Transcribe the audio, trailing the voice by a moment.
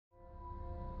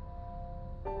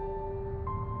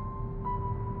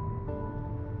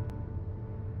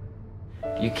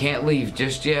You can't leave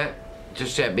just yet.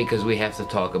 Just yet, because we have to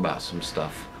talk about some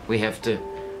stuff. We have to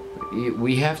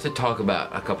talk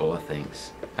about a couple of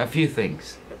things. A few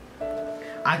things.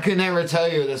 I could never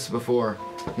tell you this before.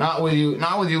 Not with you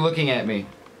looking at me.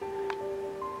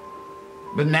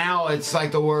 But now it's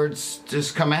like the words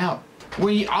just come out.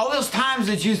 All those times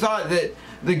that you thought that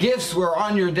the gifts were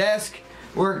on your desk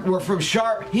were from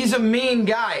Sharp. He's a mean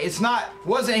guy.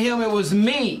 Wasn't him, it was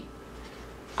me.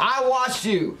 I watched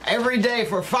you every day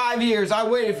for 5 years. I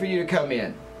waited for you to come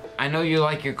in. I know you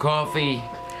like your coffee.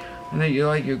 I know you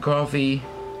like your coffee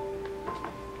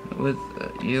with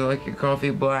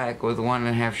black with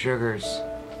 1.5 sugars.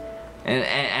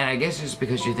 And I guess it's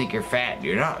because you think you're fat.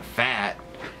 You're not fat.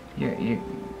 You're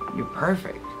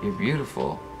perfect. You're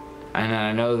beautiful. And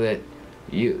I know that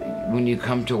when you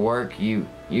come to work, you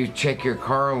check your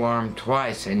car alarm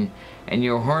twice, and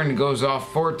your horn goes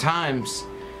off 4 times,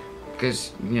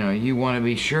 because you want to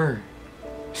be sure.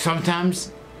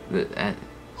 Sometimes,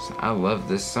 I love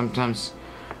this. Sometimes,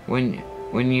 when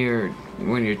you're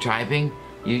typing,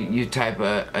 you type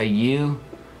a U,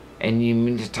 and you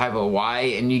mean to type a Y,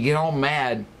 and you get all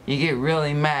mad. You get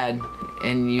really mad,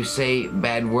 and you say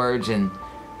bad words and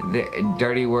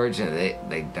dirty words, and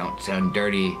they don't sound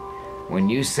dirty when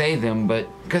you say them, but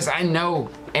because I know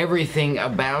everything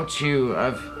about you.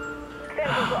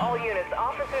 All units.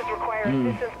 Officers require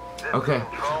assistance. Okay.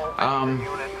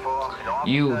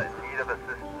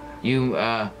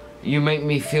 You make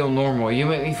me feel normal. You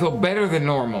make me feel better than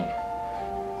normal.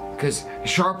 Because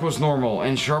Sharp was normal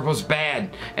and Sharp was bad,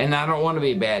 and I don't want to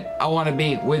be bad. I want to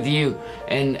be with you,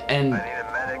 and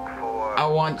I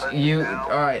want you. All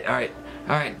right.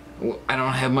 I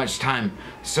don't have much time,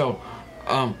 so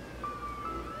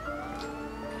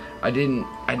I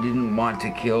didn't want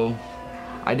to kill.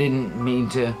 I didn't mean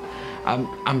to.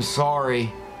 I'm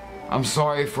sorry. I'm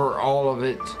sorry for all of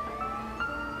it.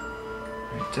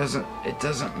 It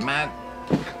doesn't matter.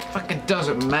 It fucking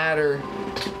doesn't matter.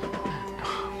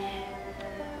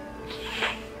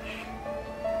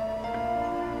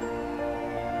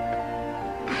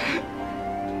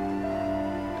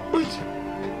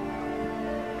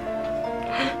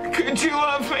 Could you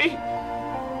love me?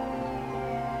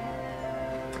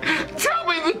 Tell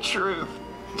me the truth.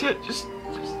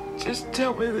 Just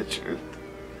tell me the truth.